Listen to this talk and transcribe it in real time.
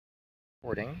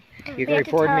Recording. You You can can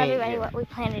record tell me. everybody what we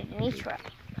planted in each row.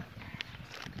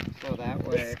 So that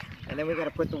way, and then we got to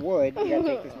put the wood. You got to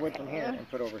take this wood from here and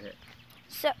put over here.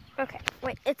 So, okay,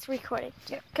 wait, it's recording.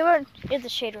 So, come on, get the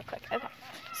shade real quick. Okay.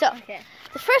 So,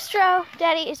 the first row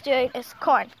Daddy is doing is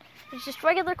corn. It's just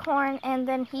regular corn, and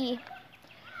then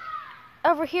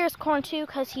over here is corn too,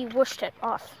 because he whooshed it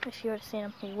off. If you would have seen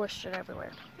him, he whooshed it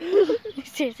everywhere. He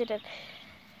seriously did.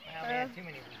 Well, we had too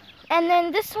many. And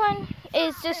then this one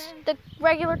is just the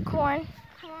regular corn.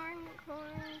 Corn.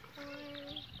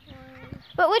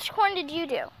 But which corn did you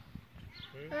do?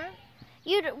 Huh?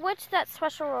 What's that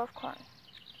special row of corn?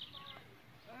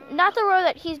 Not the row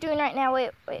that he's doing right now.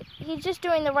 Wait. He's just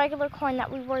doing the regular corn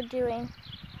that we were doing.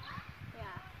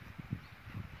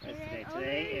 Yeah.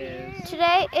 Today is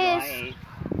July July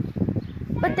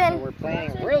 8th. But then So we're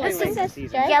planting really late in the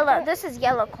season. yellow. This is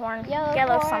yellow corn.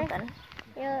 Yellow corn. something.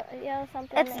 Yellow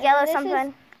something. It's yellow This something.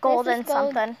 is Golden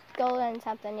something. Golden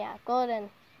something, yeah. Golden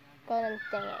thing.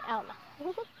 I don't know.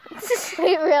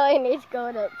 We really need to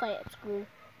go to plant school.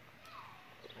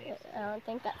 I don't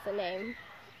think that's the name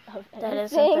of That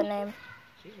isn't anything. the name.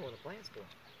 She's going to plant school.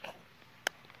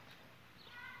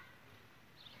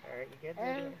 All right, you guys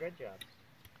are doing a good job.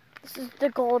 This is the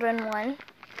golden one.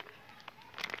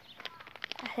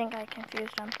 I think I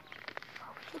confused them.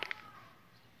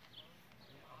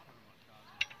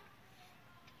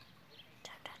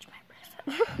 Don't touch my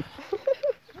bracelet.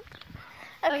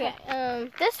 Okay,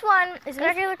 This one is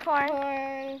regular corn.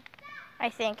 corn. I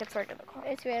think it's regular corn.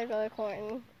 It's regular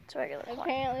corn. It's regular corn.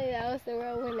 Apparently that was the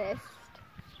row we missed.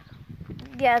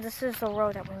 Yeah, this is the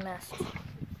row that we missed.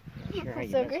 Not sure how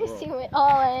you So miss a Gracie row. went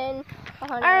all in.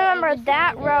 I remember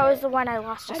that row is the one I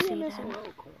lost a How do seed you miss a in. row,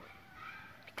 Corn?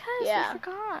 Because Yeah. I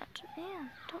forgot. Man,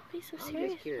 don't be so I'm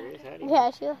serious. just curious. How do you?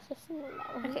 Yeah, she lost a seed in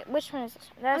that one. Okay, which one is this?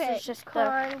 This is just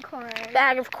the corn.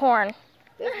 bag of corn.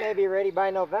 This may be ready by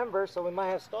November, so we might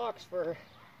have stalks for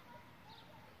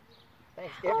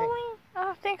Thanksgiving. Halloween.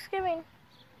 Oh, Thanksgiving.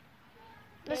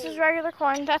 This is regular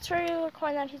corn. That's regular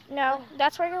corn that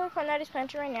that's regular corn that he's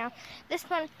planting right now. This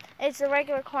one is the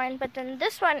regular corn, but then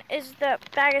this one is the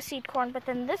bag of seed corn, but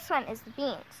then this one is the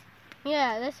beans.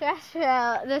 Yeah, this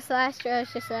last row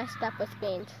is just messed up with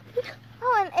beans.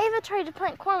 Oh, and Ava tried to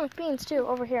plant corn with beans too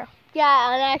over here. Yeah,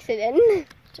 on accident.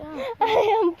 Don't.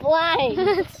 I am blind.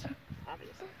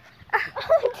 Obviously.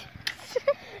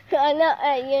 I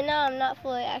know, I'm not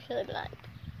fully actually blind.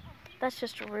 That's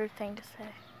just a rude thing to say.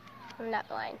 I'm not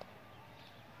blind.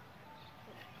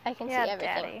 I can Yeah, see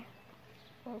everything. Daddy.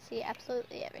 I can see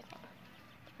absolutely everything.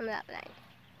 I'm not blind.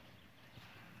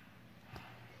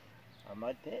 A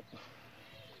mud pit?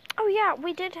 Oh yeah,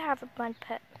 we did have a mud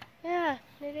pit. Yeah,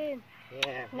 they did.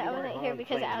 Yeah. And I wasn't here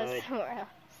because I was somewhere else.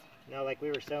 No, like we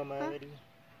were so muddy.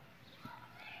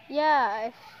 Yeah,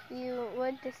 if you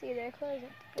would to see their clothes.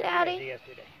 Daddy.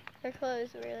 Yesterday. Their clothes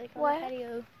were like on What? the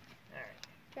patio.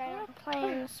 Alright. I'm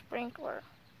playing the sprinkler.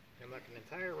 I'm like an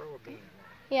entire row of beans.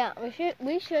 Yeah,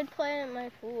 we should play in my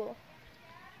pool.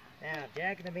 Now,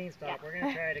 Jack and the Beanstalk, we're going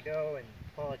to try to go and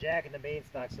pull a Jack and the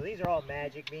Beanstalk. So these are all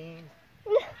magic beans.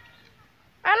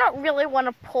 I don't really want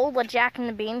to pull the Jack and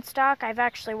the Beanstalk. I've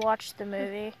actually watched the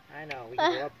movie. I know, we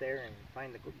can go up there and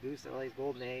find the goose that lays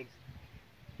golden eggs.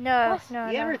 No.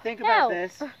 You ever think about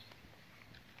this?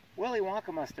 Willy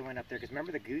Wonka must have went up there, because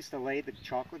remember the goose that laid the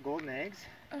chocolate golden eggs?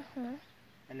 Mm-hmm.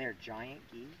 And they're giant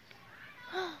geese?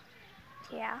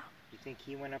 Yeah. You think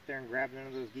he went up there and grabbed one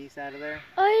of those geese out of there?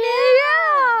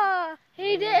 Oh yeah!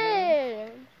 He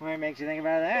did! What makes you think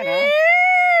about that, huh?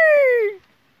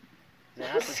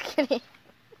 Just kidding.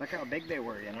 Look how big they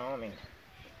were, you know? I mean,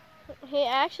 He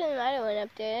actually might have went up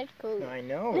there. That's cool. I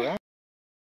know, right?